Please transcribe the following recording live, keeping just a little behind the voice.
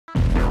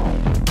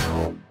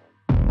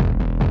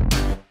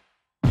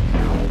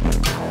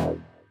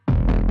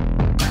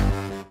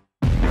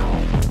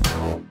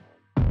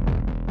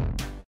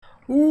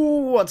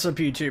What's up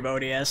YouTube,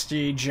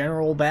 ODST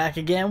General back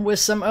again with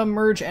some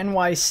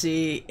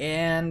EmergeNYC,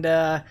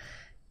 and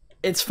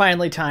it's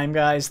finally time,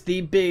 guys.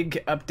 The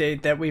big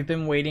update that we've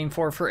been waiting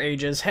for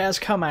ages has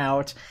come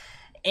out,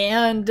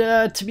 and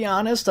to be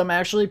honest, I'm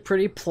actually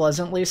pretty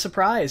pleasantly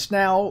surprised.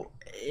 Now,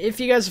 if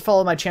you guys have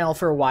followed my channel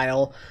for a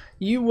while,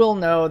 you will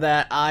know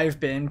that I've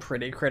been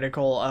pretty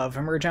critical of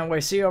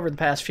EmergeNYC over the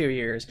past few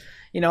years.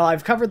 You know,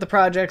 I've covered the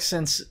project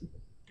since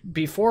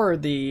before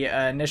the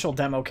initial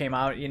demo came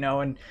out, you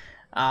know, and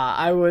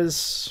I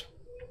was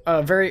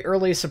a very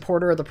early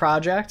supporter of the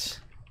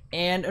project,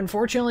 and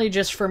unfortunately,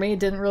 just for me, it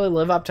didn't really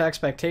live up to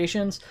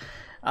expectations.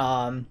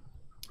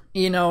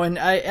 You know, and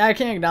I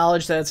can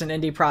acknowledge that it's an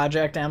indie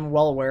project, I'm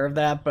well aware of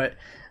that, but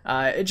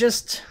it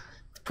just,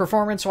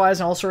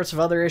 performance-wise and all sorts of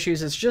other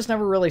issues, it's just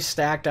never really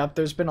stacked up.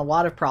 There's been a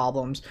lot of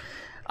problems.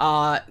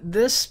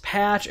 This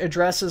patch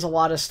addresses a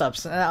lot of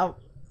stuff. Now,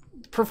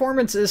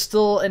 performance is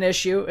still an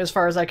issue as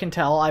far as I can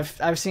tell.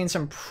 I've seen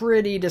some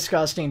pretty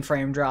disgusting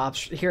frame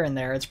drops here and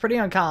there. It's pretty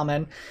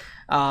uncommon,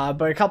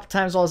 but a couple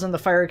times while I was in the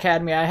Fire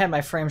Academy, I had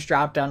my frames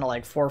drop down to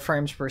like 4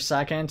 frames per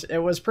second. It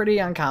was pretty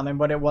uncommon,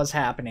 but it was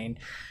happening.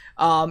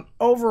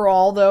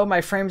 Overall, though,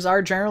 my frames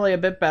are generally a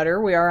bit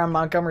better. We are on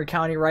Montgomery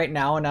County right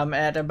now, and I'm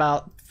at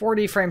about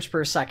 40 frames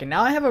per second.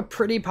 Now, I have a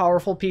pretty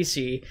powerful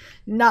PC,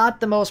 not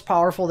the most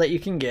powerful that you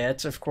can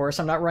get, of course.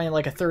 I'm not running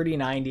like a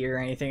 3090 or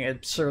anything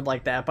absurd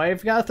like that, but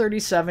I've got a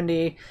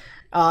 3070.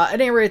 At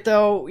any rate,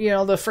 though, you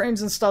know, the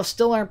frames and stuff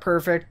still aren't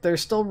perfect. There's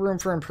still room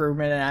for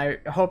improvement, and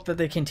I hope that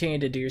they continue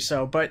to do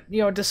so. But,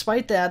 you know,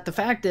 despite that, the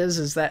fact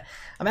is that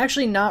I'm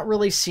actually not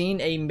really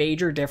seeing a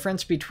major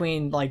difference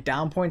between, like,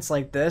 down points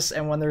like this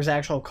and when there's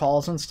actual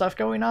calls and stuff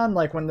going on.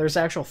 Like, when there's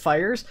actual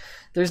fires,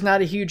 there's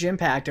not a huge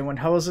impact. And when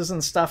hoses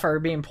and stuff are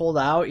being pulled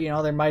out, you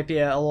know, there might be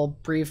a little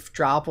brief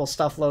drop while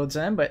stuff loads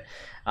in, but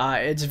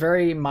it's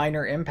very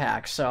minor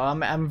impact. So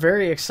I'm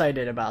very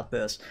excited about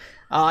this.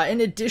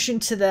 In addition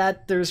to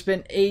that, there's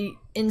been a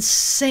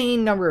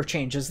insane number of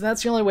changes, and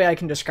that's the only way I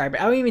can describe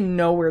it. I don't even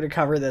know where to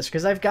cover this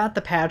because I've got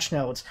the patch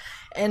notes,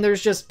 and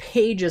there's just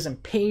pages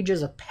and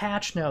pages of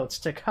patch notes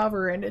to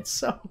cover, and it's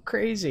so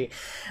crazy.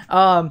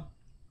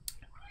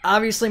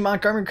 Obviously,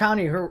 Montgomery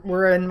County,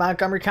 we're in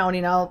Montgomery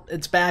County now.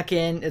 It's back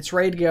in. It's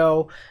ready to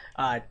go.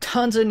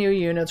 Tons of new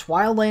units,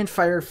 wildland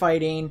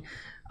firefighting,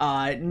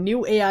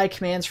 new AI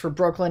commands for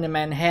Brooklyn and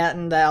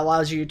Manhattan that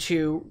allows you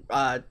to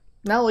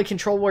not only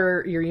control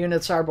where your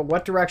units are, but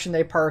what direction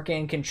they park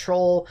in,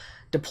 control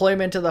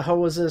deployment of the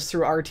hoses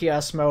through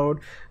RTS mode,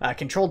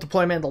 control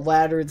deployment of the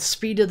ladder, the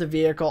speed of the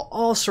vehicle,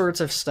 all sorts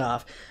of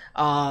stuff.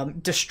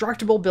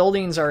 Destructible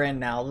buildings are in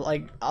now.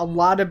 Like, a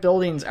lot of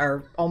buildings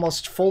are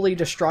almost fully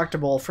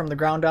destructible from the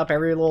ground up,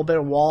 every little bit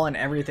of wall and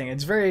everything.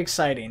 It's very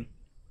exciting.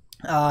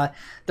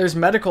 There's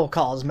medical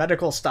calls,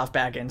 medical stuff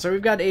back in. So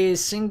we've got a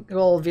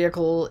single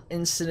vehicle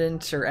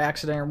incident or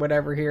accident or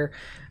whatever here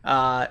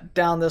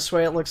down this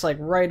way. It looks like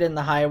right in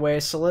the highway.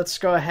 So let's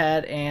go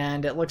ahead,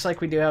 and it looks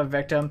like we do have a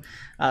victim.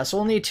 So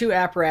we'll need 2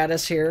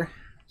 apparatus here.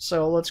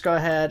 So let's go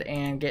ahead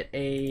and get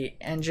a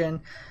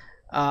engine.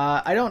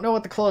 I don't know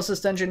what the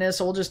closest engine is,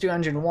 so we'll just do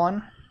engine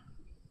 1.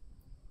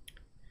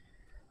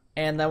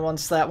 And then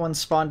once that one's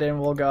spawned in,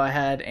 we'll go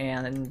ahead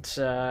and,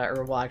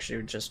 or we'll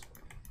actually just...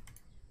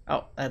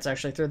 Oh, that's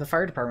actually through the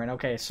fire department.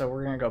 Okay, so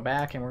we're going to go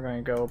back, and we're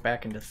going to go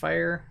back into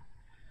fire.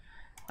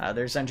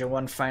 There's engine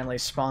 1 finally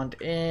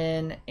spawned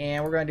in,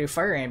 and we're going to do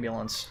fire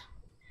ambulance.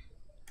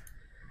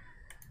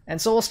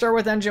 And so we'll start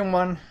with engine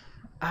 1.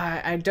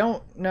 I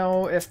don't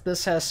know if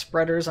this has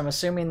spreaders. I'm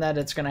assuming that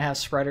it's going to have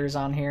spreaders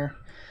on here.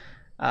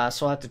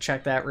 So I'll have to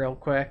check that real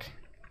quick.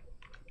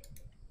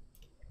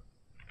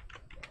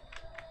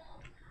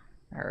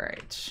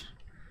 Alright.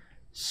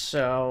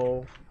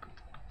 So...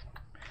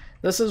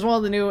 this is one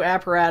of the new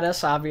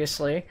apparatus,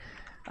 obviously.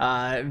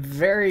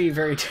 Very,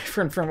 very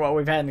different from what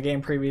we've had in the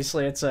game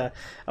previously. It's a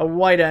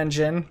white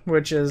engine,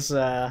 which is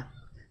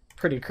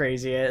pretty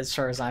crazy as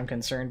far as I'm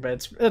concerned,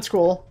 but it's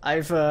cool.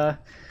 I've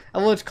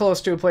looked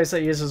close to a place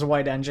that uses a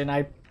white engine.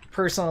 I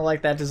personally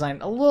like that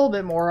design a little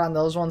bit more on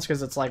those ones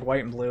because it's like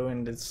white and blue,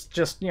 and it's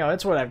just, you know,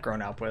 it's what I've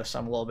grown up with, so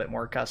I'm a little bit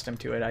more accustomed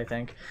to it, I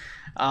think.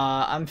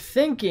 I'm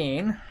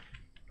thinking...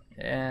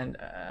 and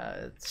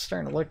it's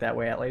starting to look that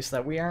way, at least,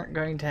 that we aren't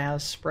going to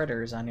have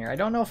spreaders on here. I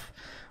don't know if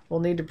we'll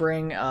need to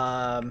bring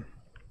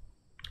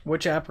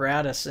which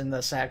apparatus in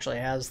this actually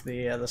has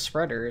the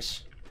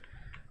spreaders.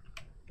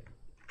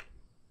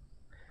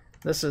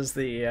 This is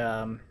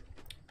the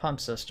pump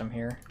system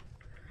here.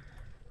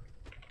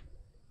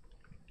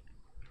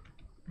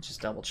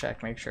 Just double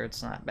check, make sure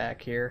it's not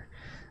back here.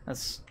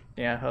 That's,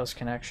 yeah, host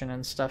connection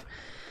and stuff.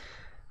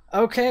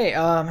 Okay,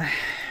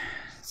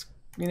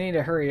 you need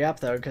to hurry up,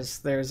 though, because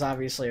there's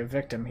obviously a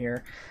victim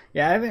here.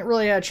 Yeah, I haven't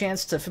really had a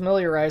chance to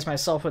familiarize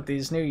myself with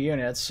these new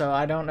units, so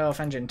I don't know if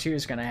Engine 2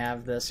 is going to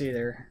have this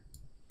either.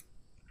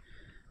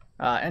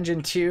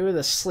 Engine 2,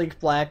 the sleek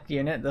black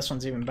unit. This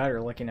one's even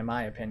better looking, in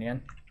my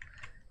opinion.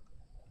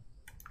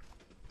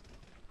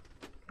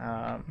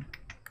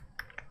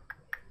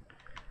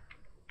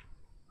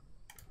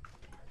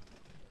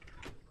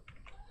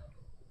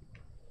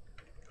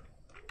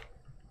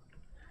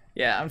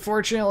 Yeah,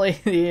 unfortunately,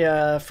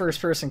 the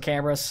first-person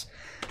cameras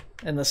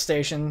in the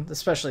station,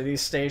 especially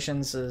these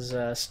stations, is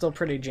still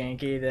pretty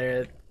janky.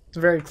 They're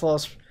very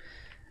close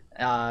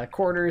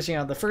quarters. You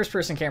know, the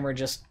first-person camera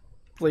just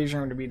leaves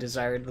room to be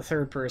desired. The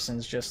third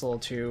person's just a little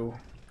too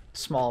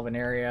small of an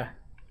area.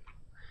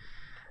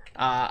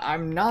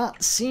 I'm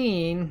not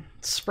seeing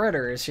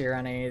spreaders here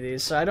on any of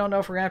these, so I don't know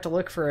if we're gonna have to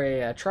look for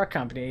a truck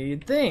company.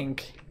 You'd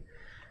think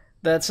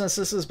that since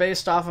this is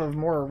based off of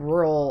more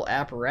rural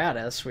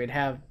apparatus, we'd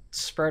have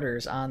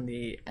spreaders on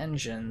the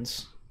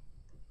engines.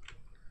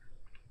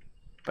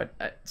 But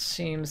it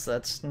seems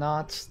that's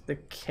not the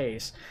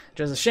case, which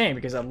is a shame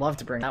because I'd love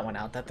to bring that one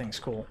out. That thing's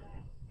cool.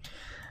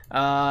 We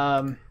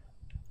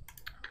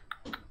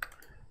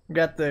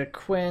got the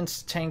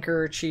Quint,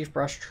 Tanker, Chief,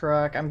 Brush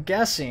Truck. I'm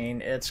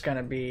guessing it's going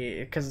to be,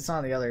 because it's not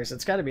on the others,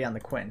 it's got to be on the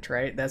Quint,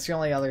 right? That's the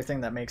only other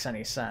thing that makes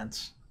any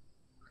sense.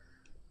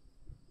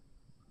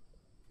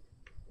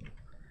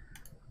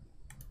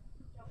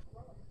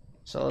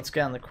 So let's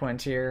get on the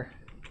Quint here.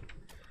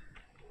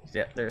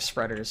 Yep, there's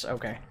spreaders.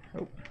 Okay.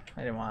 Oh,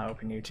 I didn't want to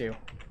open you too.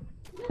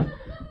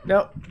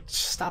 Nope.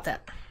 Stop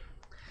that.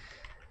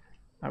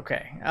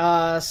 Okay.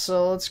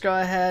 So let's go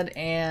ahead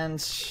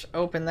and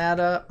open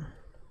that up.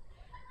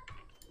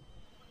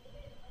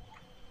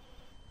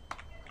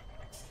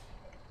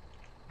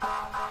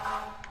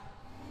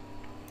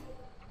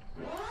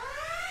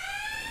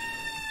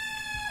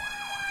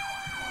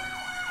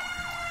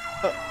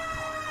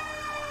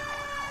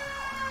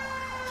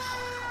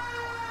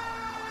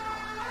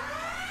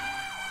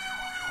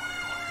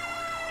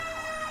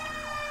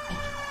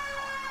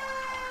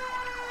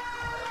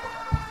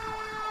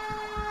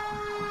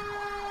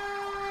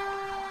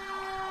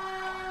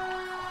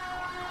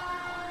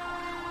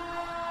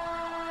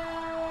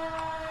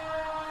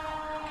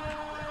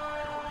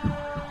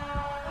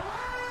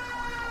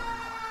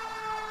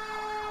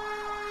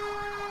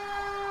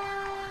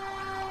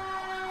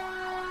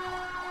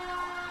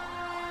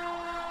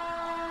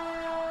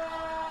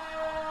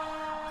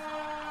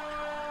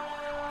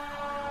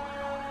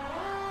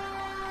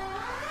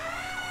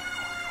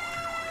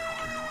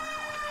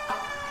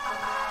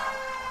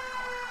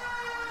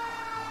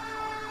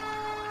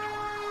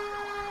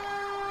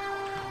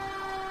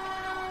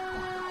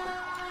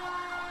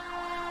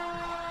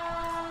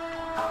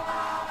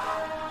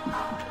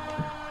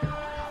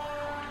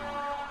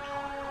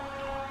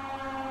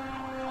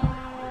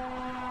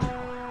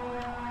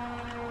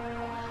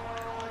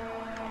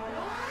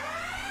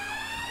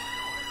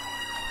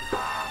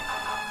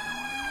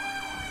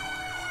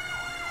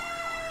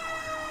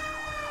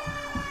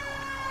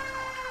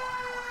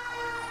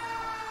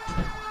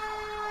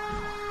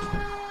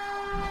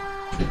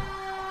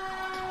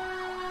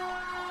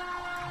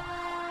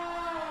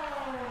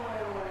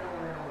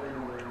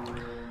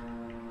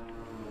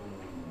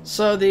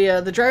 So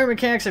the driver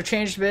mechanics have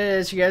changed a bit.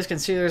 As you guys can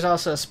see, there's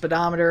also a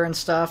speedometer and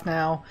stuff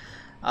now.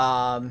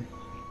 A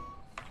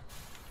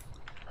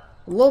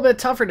little bit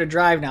tougher to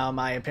drive now, in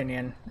my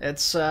opinion.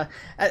 It's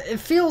it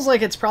feels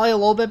like it's probably a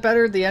little bit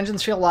better. The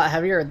engines feel a lot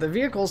heavier. The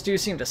vehicles do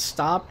seem to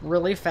stop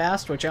really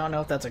fast, which I don't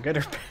know if that's a good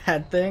or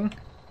bad thing.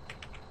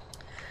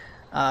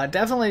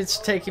 Definitely it's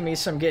taking me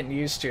some getting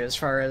used to as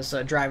far as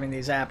driving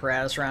these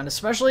apparatus around,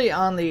 especially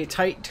on the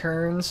tight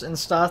turns and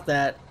stuff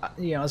that,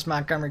 you know, as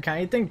Montgomery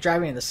County, you'd think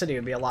driving in the city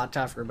would be a lot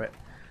tougher, but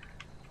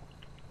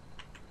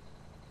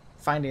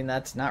finding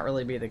that's not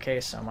really be the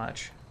case so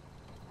much.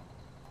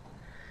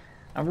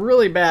 I'm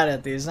really bad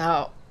at these.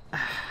 Now,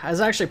 I was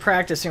actually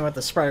practicing with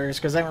the spreaders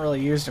because I haven't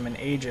really used them in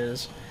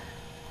ages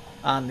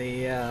on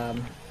the,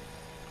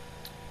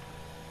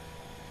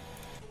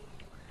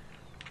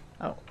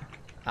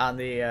 on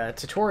the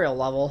tutorial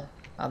level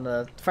on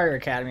the Fire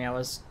Academy. I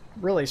was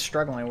really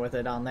struggling with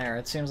it on there.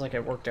 It seems like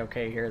it worked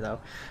okay here though.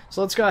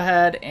 So let's go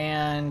ahead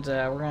and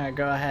we're gonna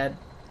go ahead,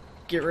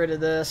 get rid of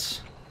this.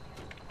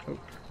 Oop.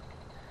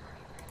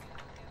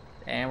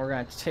 And we're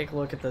gonna take a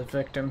look at the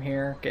victim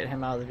here, get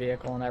him out of the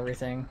vehicle and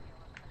everything.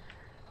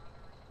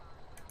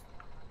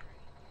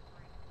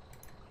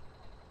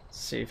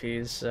 See if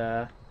he's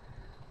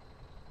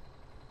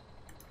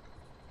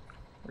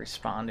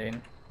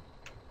responding.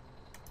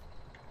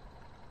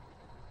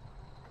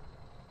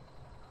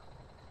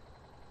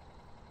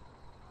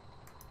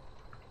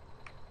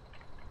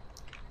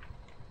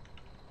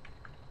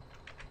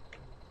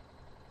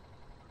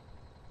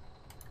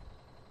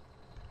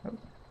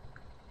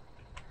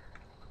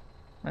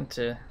 Meant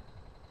to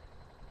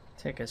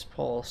take his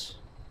pulse.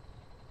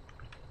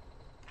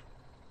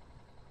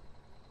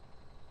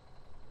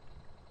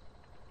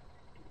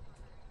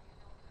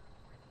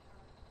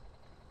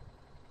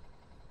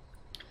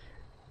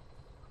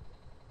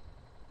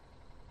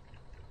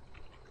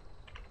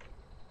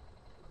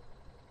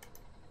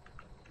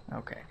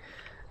 Okay.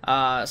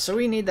 So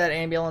we need that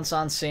ambulance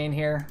on scene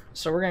here.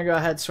 So we're gonna go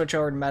ahead and switch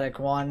over to Medic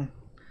 1.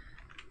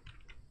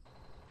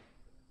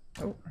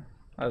 Oh,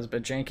 that was a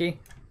bit janky.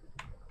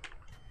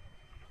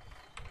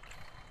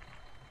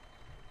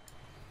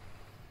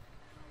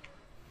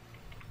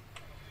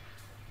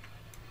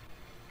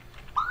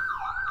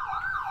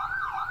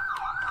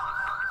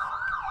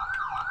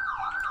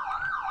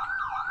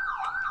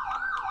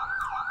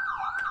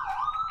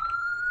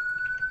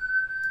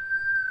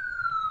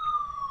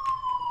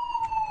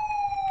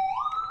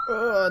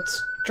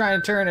 it's trying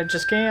to turn, it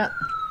just can't.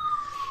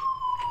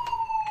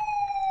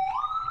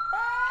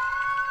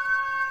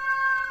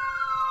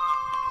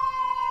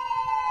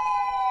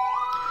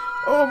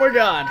 Oh my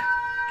god.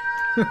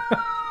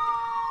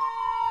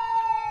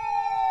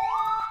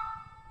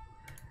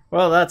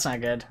 Well, that's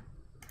not good.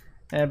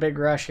 And a big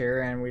rush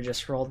here, and we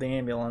just rolled the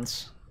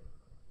ambulance.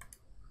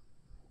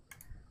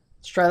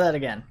 Let's try that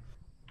again.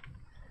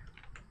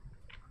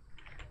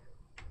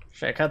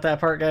 Should I cut that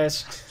part,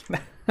 guys?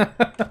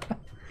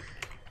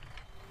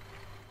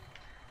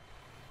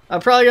 I'm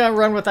probably gonna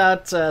run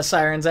without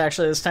sirens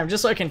actually this time,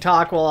 just so I can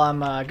talk while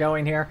I'm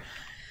going here.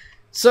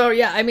 So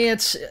yeah, I mean,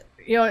 it's,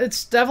 you know,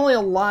 it's definitely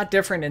a lot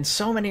different in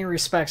so many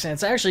respects, and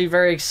it's actually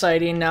very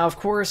exciting. Now, of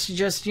course,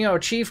 just, you know,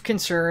 chief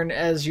concern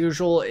as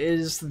usual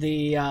is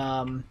the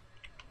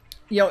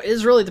you know,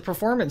 is really the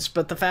performance,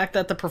 but the fact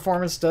that the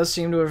performance does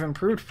seem to have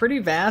improved pretty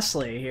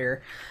vastly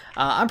here,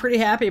 I'm pretty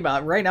happy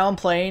about it. Right now I'm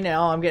playing,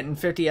 now I'm getting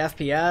 50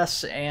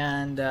 FPS,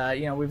 and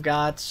you know, we've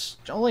got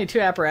only 2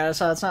 apparatus,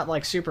 so it's not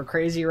like super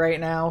crazy right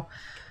now.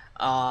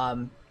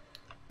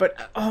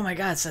 But oh my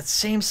god, it's that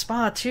same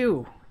spot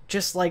too.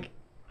 Just like,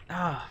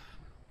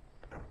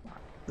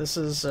 this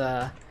is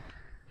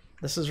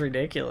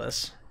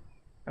ridiculous.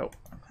 Oh,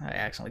 I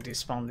accidentally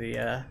despawned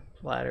the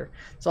ladder.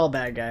 It's all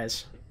bad,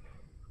 guys.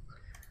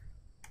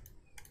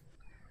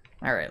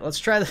 Alright, let's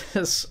try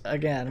this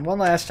again. One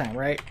last time,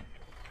 right?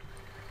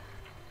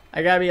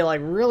 I gotta be, like,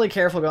 really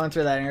careful going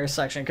through that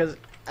intersection, because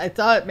I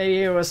thought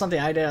maybe it was something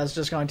I did. I was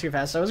just going too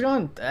fast. I was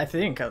going, I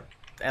think,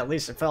 at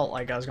least it felt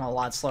like I was going a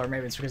lot slower.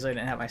 Maybe it's because I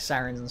didn't have my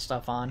sirens and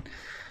stuff on.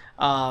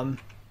 I'm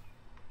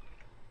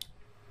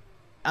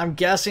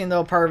guessing,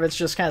 though, part of it's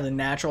just kind of the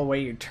natural way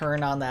you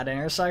turn on that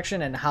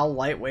intersection and how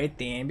lightweight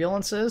the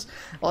ambulance is.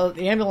 Well,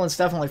 the ambulance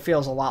definitely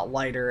feels a lot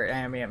lighter.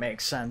 I mean, it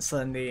makes sense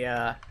than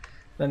the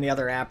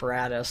other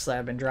apparatus that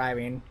I've been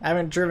driving. I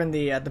haven't driven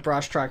the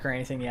brush truck or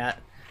anything yet.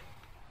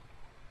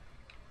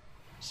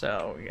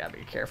 So we gotta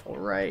be careful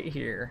right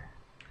here.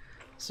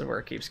 This is where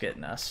it keeps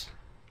getting us.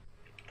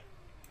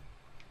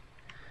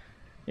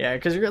 Yeah,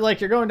 because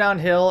you're going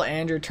downhill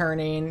and you're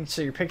turning,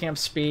 so you're picking up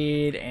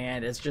speed,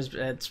 and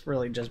it's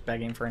really just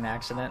begging for an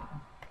accident.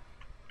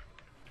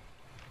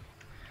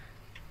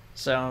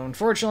 So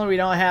unfortunately, we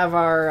don't have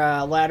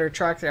our ladder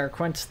truck, our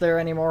Quint there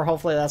anymore.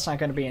 Hopefully, that's not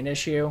going to be an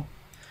issue.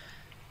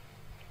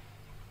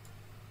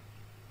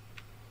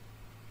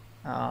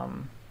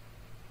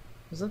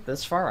 Was it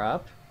this far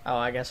up? Oh,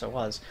 I guess it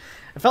was.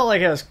 It felt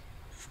like it was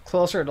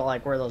closer to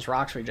like where those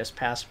rocks we just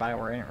passed by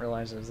were. I didn't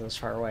realize it was this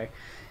far away.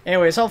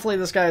 Anyways, hopefully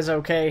this guy's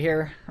okay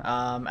here.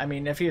 I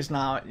mean, if he's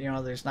not, you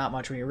know, there's not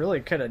much we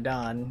really could have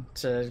done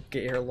to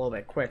get here a little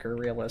bit quicker,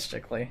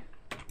 realistically.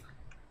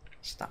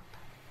 Stop.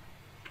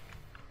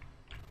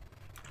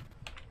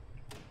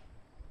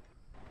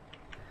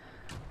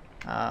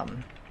 I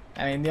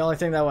mean, the only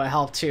thing that would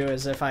help too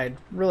is if I'd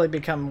really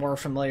become more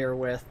familiar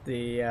with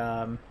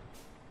the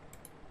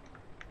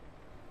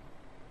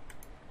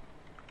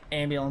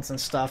ambulance and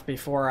stuff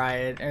before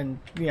and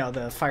you know,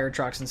 the fire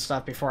trucks and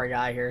stuff before I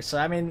got here. So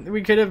I mean,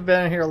 we could have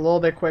been here a little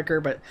bit quicker,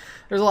 but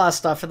there's a lot of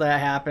stuff that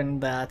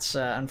happened that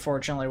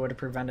unfortunately would have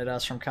prevented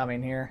us from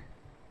coming here.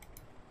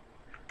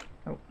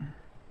 Oh,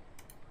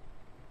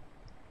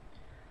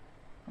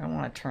 I don't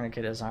want to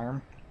tourniquet his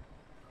arm.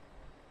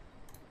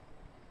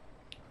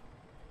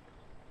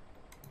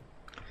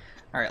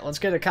 Alright, let's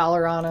get a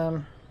collar on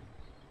him.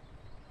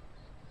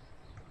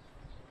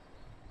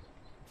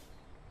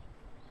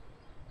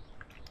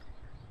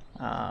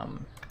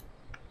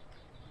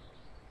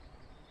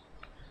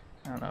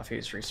 I don't know if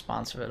he's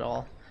responsive at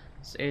all.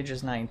 His age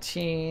is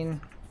 19.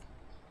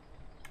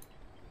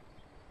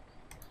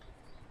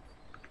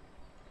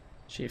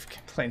 Chief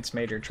complaints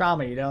major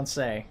trauma, you don't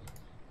say.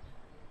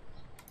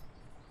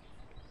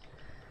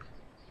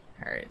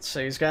 Alright,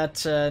 so he's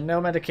got no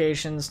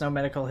medications, no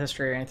medical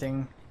history or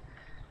anything.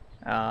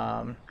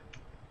 Yeah,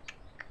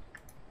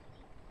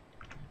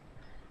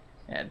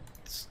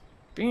 it's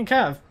being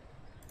kind of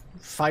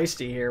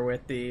feisty here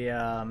with the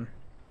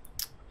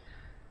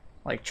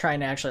like trying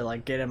to actually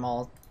like get him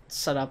all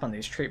set up on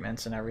these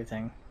treatments and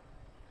everything.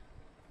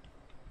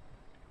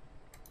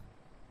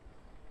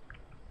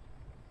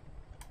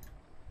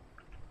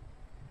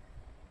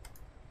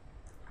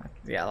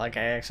 Yeah, like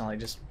I accidentally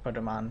just put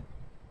him on.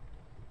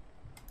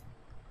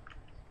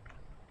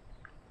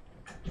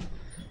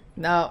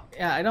 Now,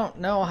 yeah, I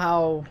don't know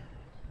how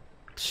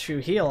to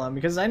heal him,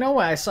 because I know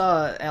I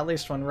saw, at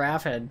least when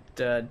Raph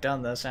had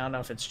done this, I don't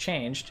know if it's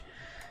changed.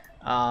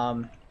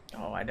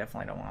 Oh, I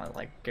definitely don't want to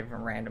like give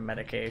him random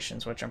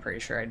medications, which I'm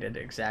pretty sure I did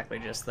exactly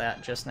just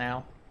that just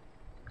now.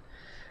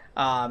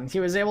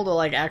 He was able to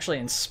like actually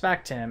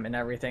inspect him and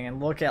everything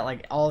and look at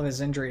like all of his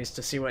injuries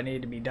to see what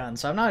needed to be done.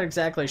 So I'm not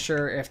exactly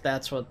sure if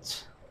that's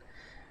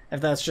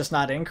just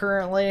not in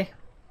currently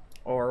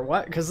or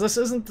what, because this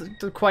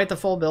isn't quite the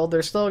full build.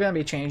 There's still going to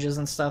be changes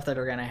and stuff that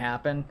are going to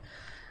happen.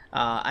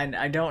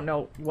 I don't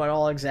know what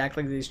all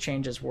exactly these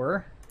changes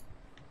were.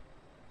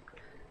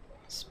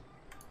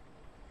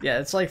 Yeah,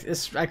 it's like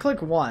I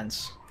click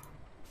once,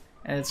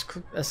 and it's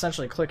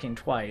essentially clicking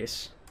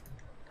twice.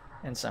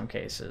 in some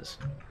cases.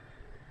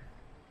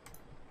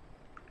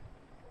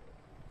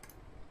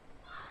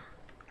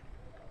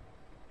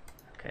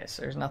 Okay,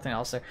 so there's nothing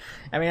else there.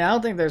 I mean, I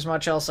don't think there's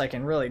much else I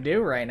can really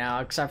do right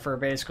now except for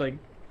basically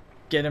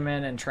get him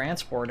in and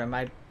transport him.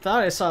 I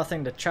thought I saw a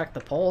thing to check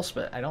the pulse,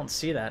 but I don't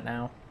see that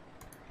now.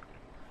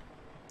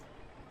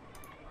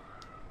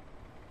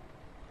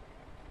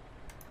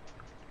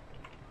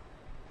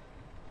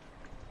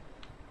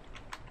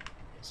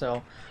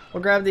 So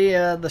we'll grab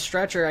the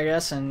stretcher, I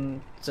guess,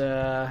 and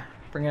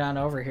bring it on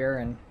over here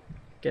and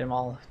get him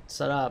all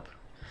set up.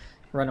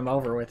 Run him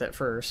over with it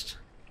first.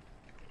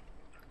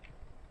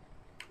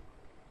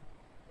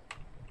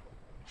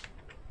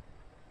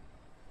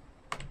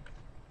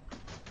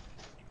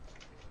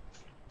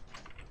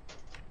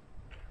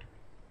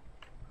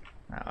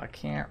 Now I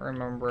can't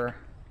remember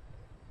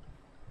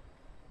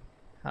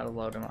how to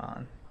load him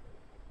on.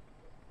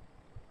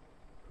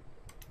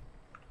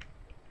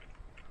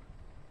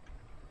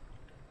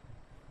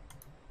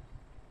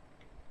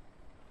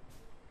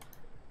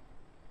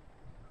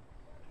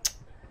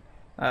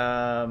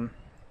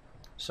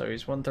 So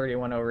he's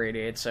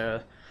 131/88,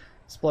 so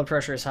his blood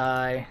pressure is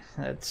high.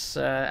 It's,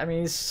 I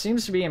mean, he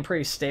seems to be in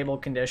pretty stable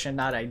condition,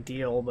 not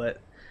ideal, but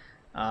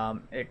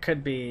it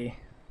could be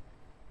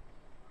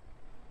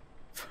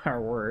far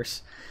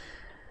worse.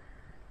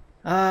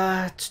 We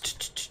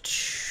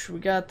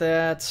got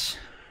that.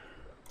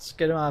 Let's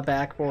get him on a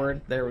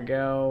backboard. There we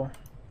go.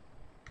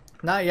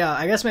 Not yet.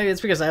 I guess maybe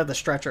it's because I have the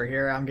stretcher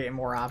here. I'm getting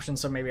more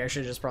options, so maybe I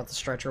should have just brought the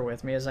stretcher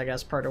with me, as I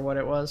guess part of what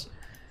it was.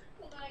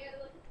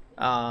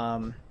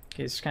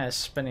 He's kind of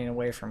spinning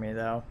away from me,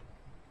 though.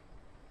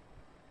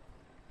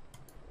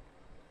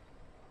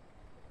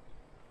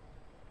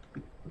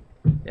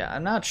 Yeah,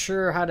 I'm not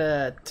sure how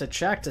to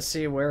check to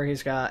see where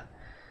he's got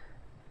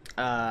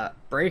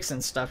brakes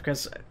and stuff,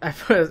 because I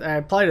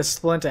applied a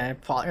splint and I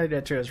applied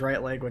it to his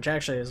right leg, which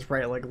actually his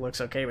right leg looks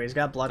okay, but he's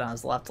got blood on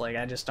his left leg.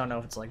 I just don't know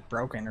if it's like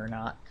broken or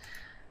not.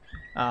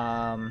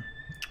 Oh,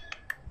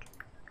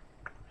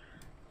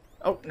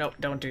 no,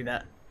 don't do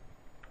that.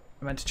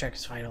 I meant to check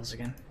his vitals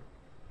again.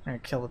 I'm gonna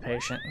kill the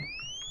patient.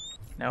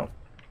 Nope.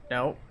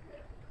 Nope.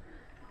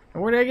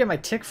 Where did I get my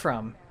tick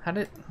from?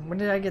 When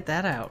did I get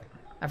that out?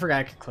 I forgot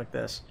I could click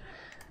this.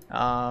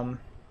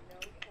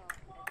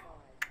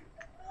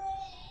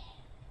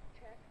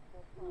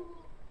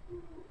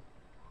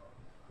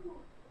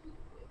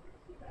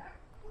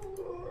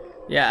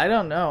 Yeah, I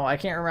don't know. I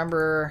can't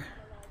remember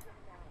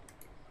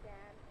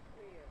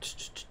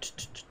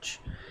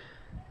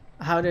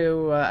how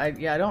to,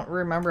 yeah, I don't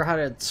remember how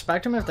to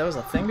inspect him if that was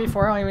a thing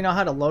before. I don't even know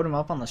how to load him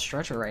up on the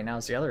stretcher right now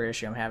is the other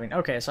issue I'm having.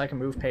 Okay, so I can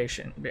move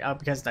patient,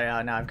 because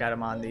now I've got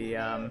him on the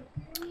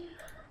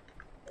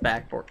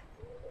backboard.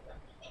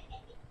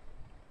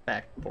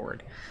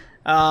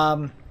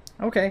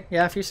 Okay,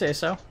 yeah, if you say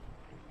so.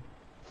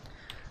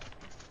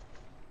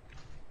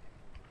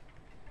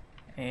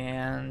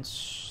 And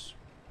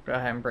go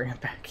ahead and bring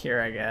it back here,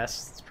 I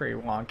guess. It's pretty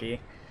wonky.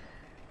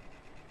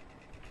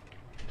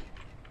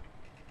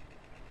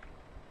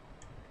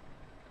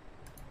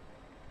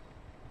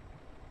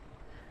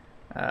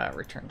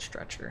 Return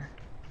stretcher.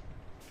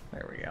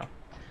 There we go.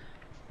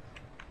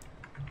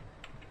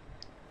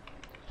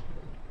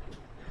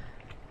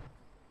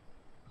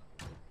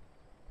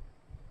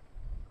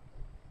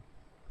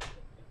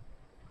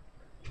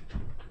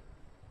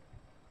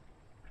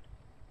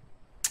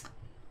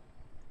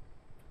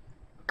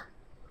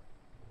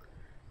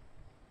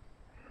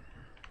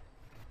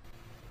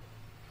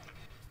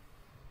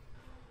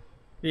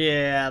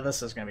 Yeah,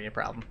 this is gonna be a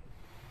problem.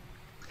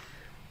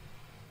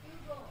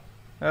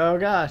 Oh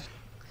god.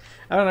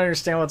 I don't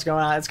understand what's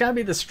going on. It's gotta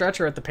be the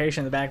stretcher at the patient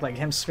in the back, like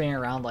him spinning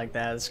around like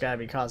that. It's gotta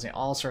be causing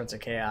all sorts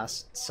of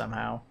chaos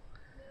somehow.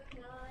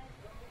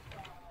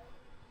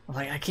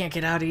 Like, I can't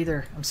get out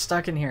either. I'm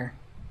stuck in here.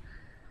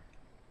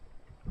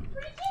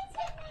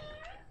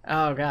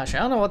 Oh gosh, I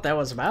don't know what that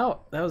was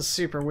about. That was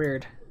super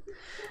weird.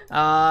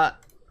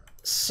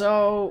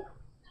 So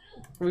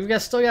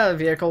we've still got a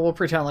vehicle. We'll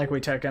pretend like we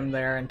took him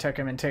there and took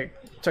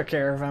took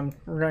care of him.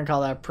 We're gonna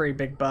call that a pretty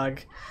big bug.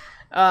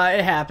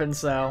 It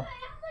happens though.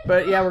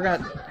 But yeah, we're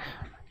gonna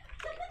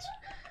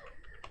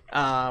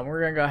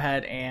go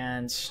ahead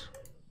and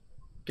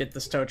get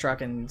this tow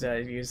truck and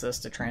use this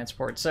to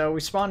transport. So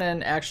we spawn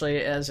in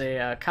actually as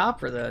a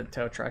cop for the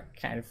tow truck,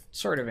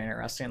 sort of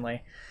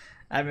interestingly.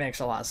 That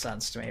makes a lot of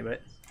sense to me,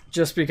 but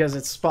just because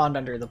it's spawned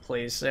under the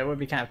police, it would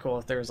be kind of cool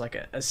if there was like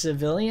a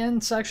civilian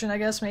section, I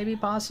guess, maybe,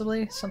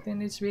 possibly. Something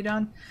needs to be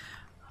done.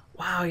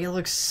 Wow, he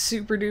looks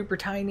super duper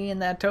tiny in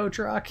that tow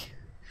truck.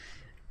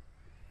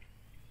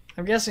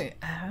 I'm guessing,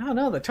 I don't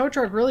know, the tow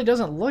truck really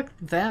doesn't look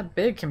that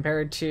big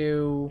compared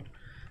to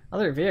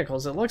other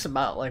vehicles. It looks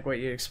about like what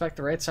you'd expect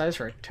the right size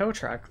for a tow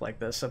truck like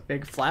this, a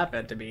big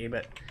flatbed to be,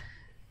 but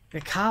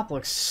the cop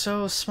looks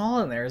so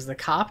small in there. Is the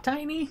cop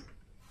tiny?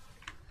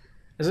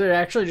 Is it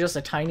actually just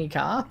a tiny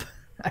cop?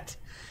 I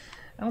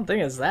don't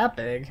think it's that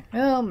big.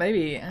 Well,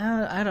 maybe,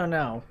 I don't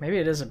know. Maybe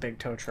it is a big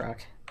tow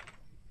truck.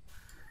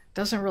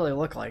 Doesn't really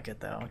look like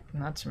it though,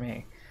 not to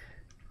me.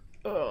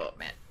 Oh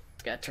man.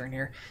 Got to turn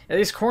here. Yeah,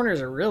 these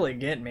corners are really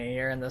getting me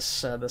here in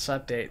this this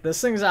update.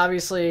 This thing's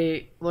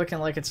obviously looking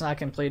like it's not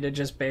completed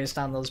just based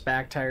on those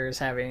back tires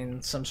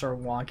having some sort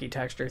of wonky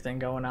texture thing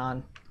going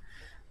on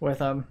with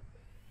them.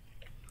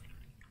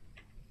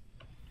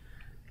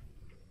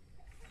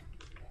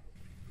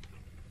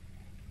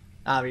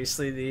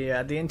 Obviously,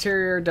 the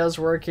interior does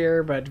work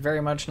here, but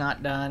very much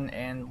not done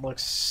and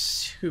looks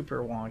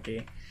super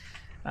wonky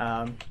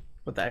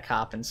with that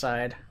cop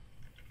inside.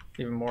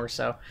 Even more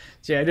so.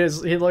 So yeah, it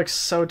is. He looks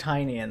so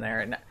tiny in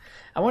there, and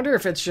I wonder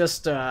if it's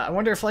just. I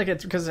wonder if like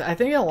it's because I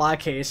think in a lot of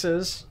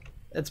cases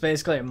it's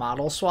basically a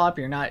model swap.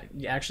 You're not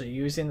actually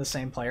using the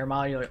same player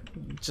model. You're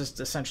just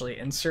essentially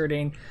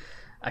inserting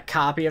a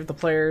copy of the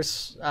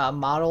player's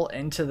model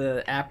into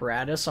the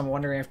apparatus. So I'm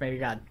wondering if maybe it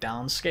got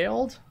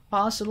downscaled.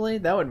 Possibly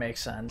that would make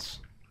sense.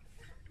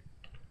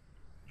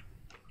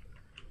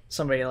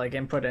 Somebody like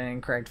input an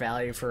incorrect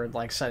value for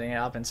like setting it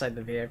up inside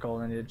the vehicle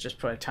and it just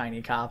put a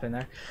tiny cop in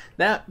there.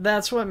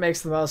 That's what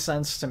makes the most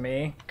sense to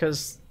me,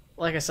 because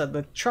like I said,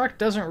 the truck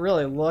doesn't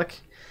really look,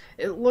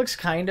 it looks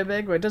kind of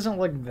big, but it doesn't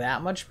look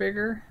that much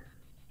bigger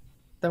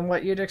than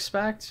what you'd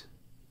expect.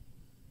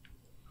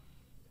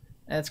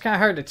 And it's kind of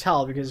hard to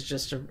tell because it's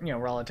just, you know,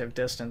 relative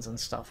distance and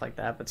stuff like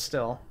that, but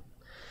still.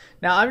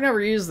 Now, I've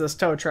never used this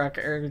tow truck,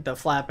 or the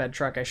flatbed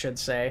truck I should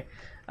say.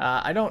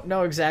 I don't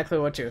know exactly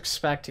what to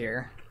expect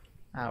here.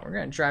 We're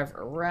going to drive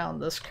around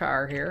this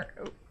car here,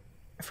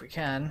 if we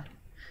can.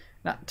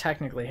 Not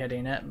technically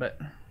hitting it, but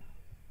I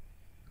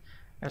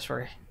guess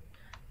we're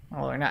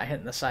not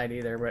hitting the side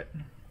either, but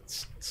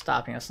it's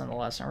stopping us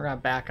nonetheless. And we're going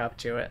to back up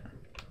to it.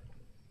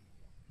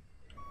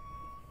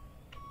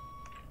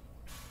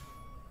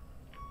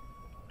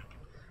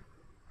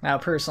 Now,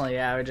 personally,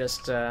 yeah, I would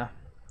just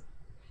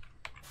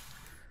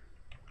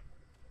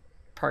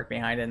park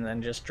behind it and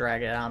then just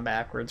drag it on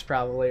backwards.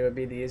 Probably would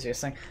be the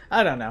easiest thing.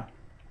 I don't know.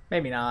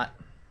 Maybe not.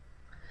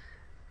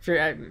 If you're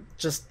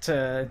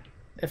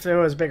if it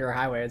was a bigger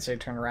highway, I'd say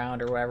turn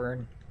around or whatever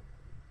and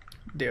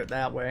do it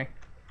that way.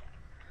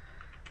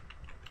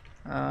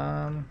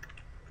 Yeah,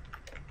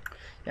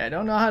 I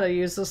don't know how to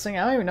use this thing.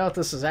 I don't even know if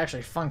this is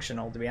actually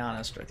functional, to be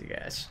honest with you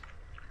guys.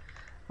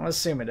 I'm gonna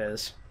assume it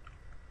is.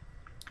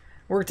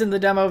 Worked in the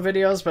demo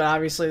videos, but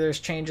obviously there's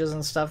changes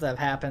and stuff that have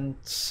happened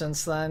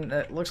since then.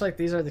 It looks like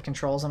these are the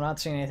controls. I'm not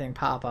seeing anything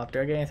pop up.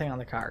 Do I get anything on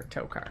the car?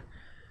 Tow car.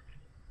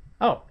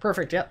 Oh,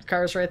 perfect. Yep, the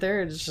car's right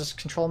there. It's just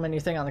control menu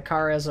thing on the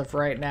car as of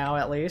right now,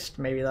 at least.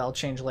 Maybe that'll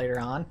change later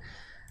on.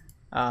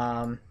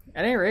 At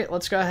any rate,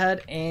 let's go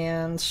ahead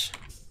and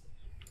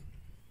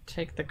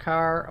take the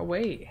car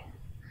away.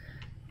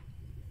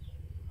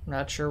 I'm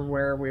not sure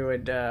where we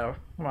would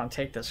want to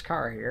take this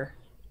car here.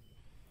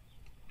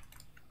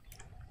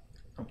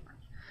 Oh.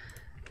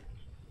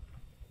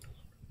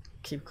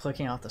 Keep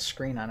clicking off the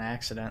screen on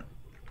accident.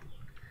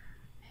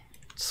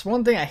 So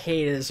one thing I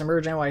hate is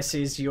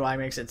EmergeNYC's UI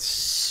makes it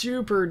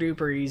super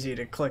duper easy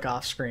to click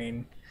off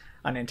screen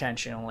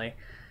unintentionally,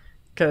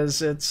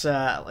 because it's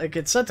like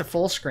it's set to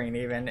full screen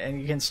even,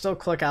 and you can still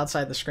click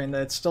outside the screen.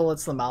 That it still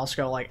lets the mouse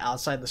go like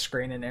outside the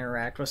screen and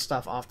interact with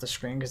stuff off the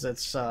screen because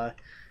it's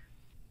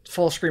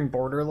full screen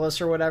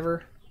borderless or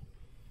whatever,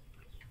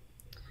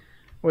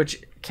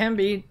 which can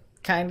be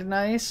kind of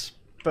nice.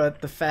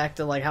 But the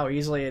fact of like how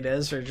easily it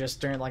is, or just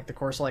during like the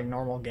course of like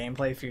normal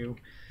gameplay, if you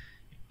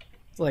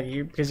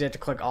because you have to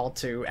click Alt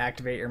to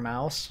activate your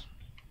mouse.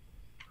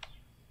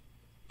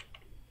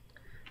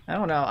 I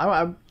don't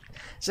know.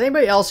 Is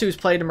anybody else who's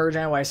played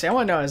EmergeNYC? I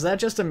want to know, is that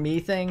just a me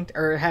thing,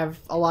 or have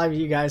a lot of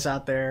you guys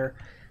out there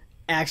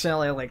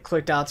accidentally like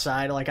clicked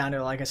outside like onto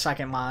like a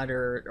second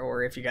monitor,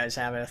 or if you guys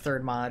have a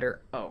third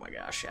monitor? Oh my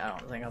gosh, I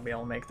don't think I'll be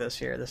able to make this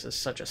here. This is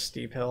such a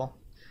steep hill.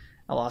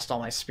 I lost all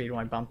my speed when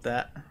I bumped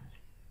that.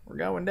 We're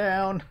going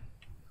down.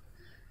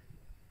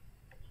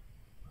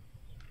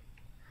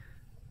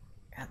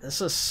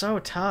 This is so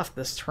tough,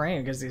 this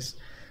terrain, because it's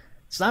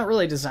not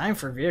really designed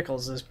for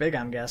vehicles this big,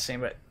 I'm guessing,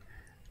 but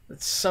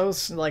it's so,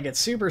 like, it's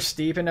super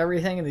steep and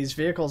everything, and these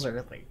vehicles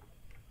are, like,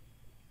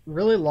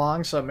 really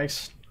long, so it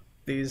makes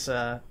these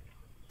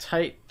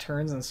tight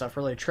turns and stuff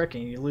really tricky.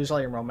 You lose all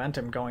your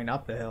momentum going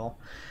up the hill.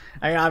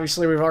 I mean,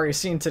 obviously, we've already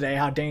seen today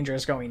how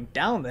dangerous going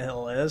down the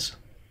hill is.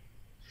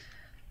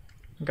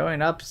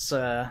 Going up's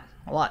a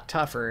lot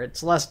tougher.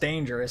 It's less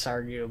dangerous,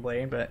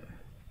 arguably, but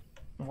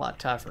a lot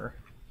tougher.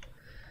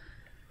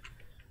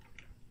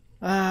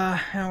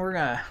 And we're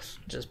gonna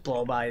just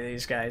blow by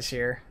these guys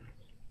here.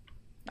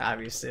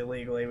 Obviously,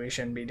 legally, we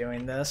shouldn't be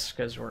doing this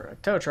because we're a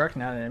tow truck,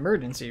 not an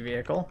emergency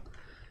vehicle.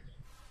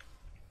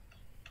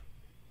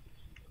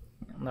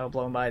 No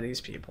blowing by these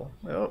people.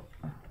 Oh,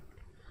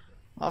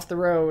 off the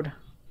road.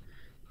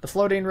 The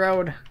floating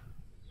road.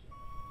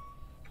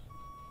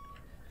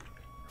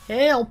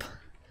 Help!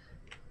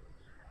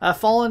 I've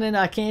fallen and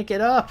I can't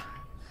get up.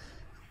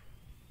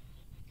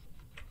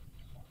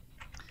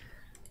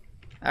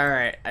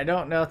 Alright, I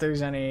don't know if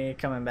there's any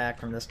coming back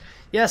from this.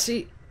 Yeah,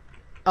 see...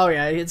 Oh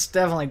yeah, it's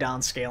definitely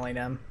downscaling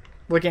him.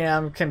 Looking at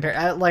him compare...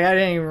 I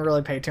didn't even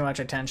really pay too much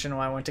attention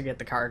when I went to get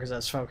the car because I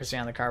was focusing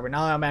on the car. But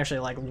now I'm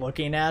actually, like,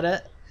 looking at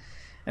it.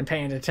 and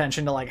paying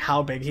attention to like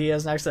how big he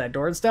is next to that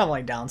door, it's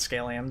definitely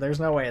downscaling him. There's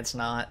no way it's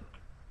not.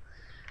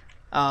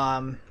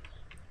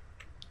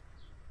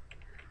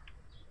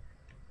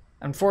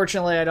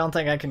 Unfortunately, I don't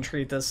think I can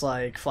treat this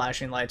like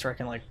flashing lights where I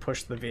can like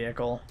push the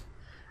vehicle.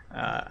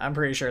 I'm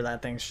pretty sure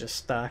that thing's just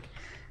stuck.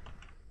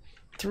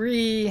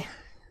 3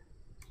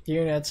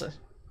 units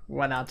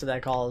went out to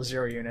that call,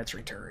 0 units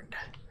returned.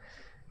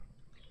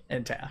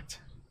 Intact.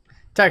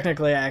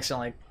 Technically, I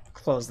accidentally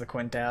closed the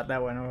quintet.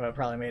 That one would have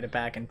probably made it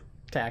back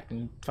intact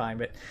and fine,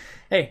 but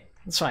hey,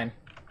 it's fine.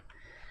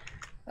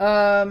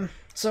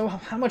 So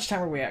how much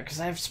time are we at? Because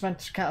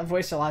I've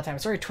wasted a lot of time.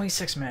 It's already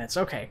 26 minutes.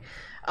 Okay.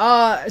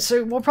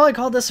 So we'll probably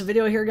call this a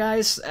video here,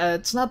 guys.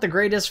 It's not the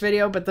greatest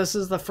video, but this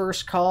is the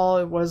first call.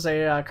 It was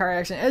a car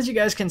accident. As you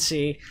guys can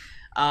see,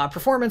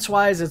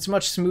 performance-wise, it's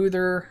much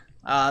smoother.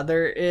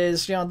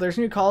 There's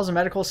new calls and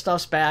medical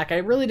stuff's back. I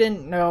really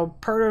didn't know.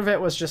 Part of it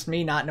was just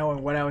me not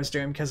knowing what I was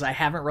doing because I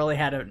haven't really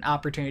had an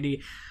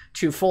opportunity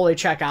to fully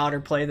check out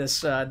or play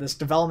this this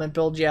development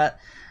build yet.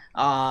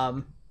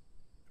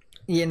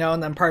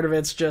 And then part of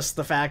it's just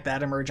the fact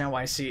that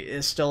EmergeNYC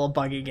is still a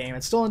buggy game.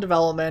 It's still in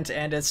development,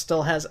 and it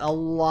still has a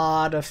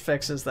lot of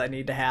fixes that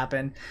need to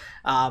happen.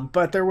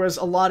 But there was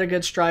a lot of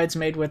good strides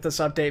made with this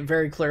update,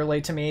 very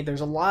clearly to me.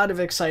 There's a lot of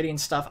exciting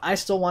stuff I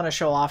still want to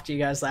show off to you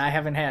guys that I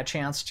haven't had a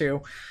chance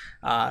to.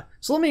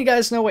 So let me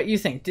guys know what you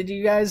think. Did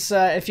you guys,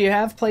 if you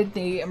have played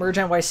the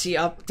EmergeNYC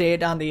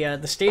update on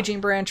the staging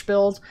branch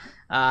build,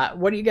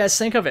 what do you guys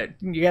think of it?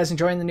 You guys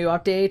enjoying the new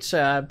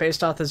update?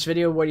 Based off this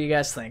video, what do you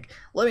guys think?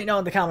 Let me know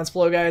in the comments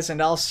below, guys,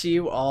 and I'll see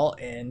you all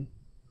in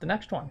the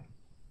next one.